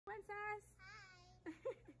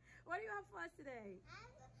What do you have for us today? I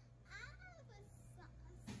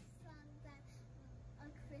have a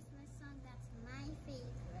Christmas song that's my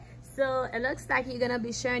favorite. So it looks like you're gonna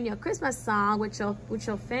be sharing your Christmas song with your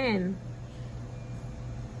fan.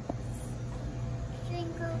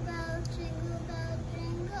 Jingle bell, jingle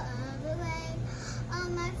all the way. All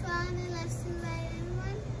my fun and less to ride in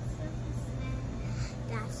one silver sleigh.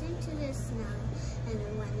 Dashing to the snow and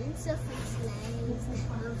the one in silver sleighs.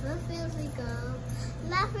 Over fields we go,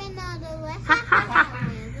 laughing all the way. Ha ha ha!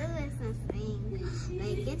 With the Christmas ring,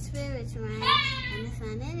 making spirits ring, and the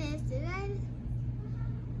fun it is to ride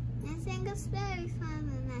and sing a spirits fun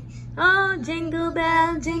the night. Oh, jingle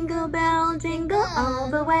bell, jingle all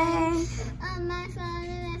the way. All my fun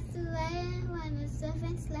and less to ride in one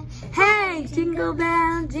silver sleigh. Hey, jingle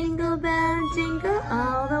bell, jingle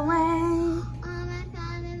all the way.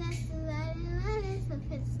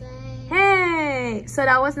 Hey, so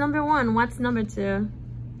that was number 1. What's number 2?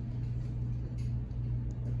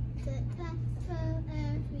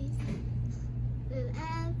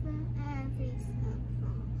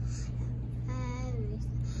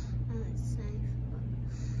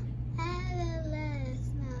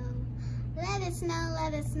 Let it snow,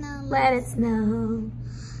 let it snow, Let it snow.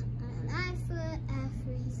 An eye for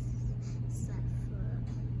every suffer.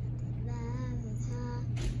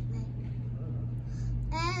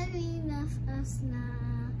 Enough of snow.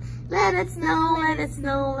 Let it snow, let it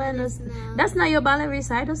snow, let it snow. That's not your ballet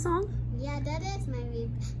recital song? Yeah, that is my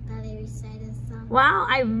ballet recital song. Wow,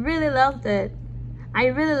 I really loved it. I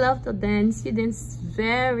really loved the dance. You danced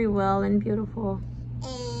very well and beautiful.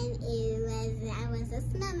 And I was a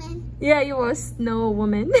snowman. Yeah, you were a snow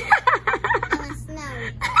woman. I was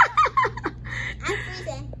snow. I'm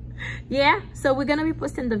freezing. Yeah, so we're gonna be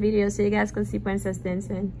posting the video so you guys can see Princess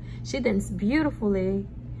dancing. She danced beautifully.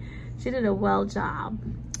 She did a well job.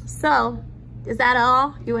 So, is that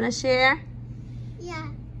all you wanna share? Yeah.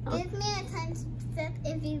 Give me a thumbs up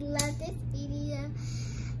if you love this video.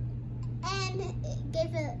 And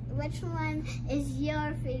give it which one is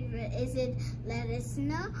your favorite. Is it Let It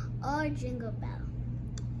Snow or Jingle Bell?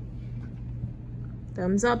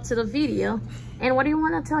 Thumbs up to the video. And what do you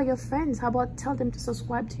want to tell your friends? How about tell them to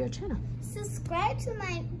subscribe to your channel? Subscribe to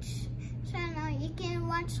my channel. You can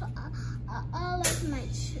watch all of my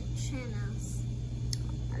channels.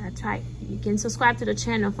 That's right. You can subscribe to the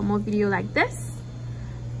channel for more video like this.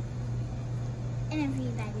 And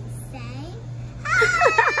everybody say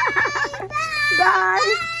Bye.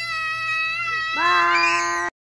 Bye. Bye.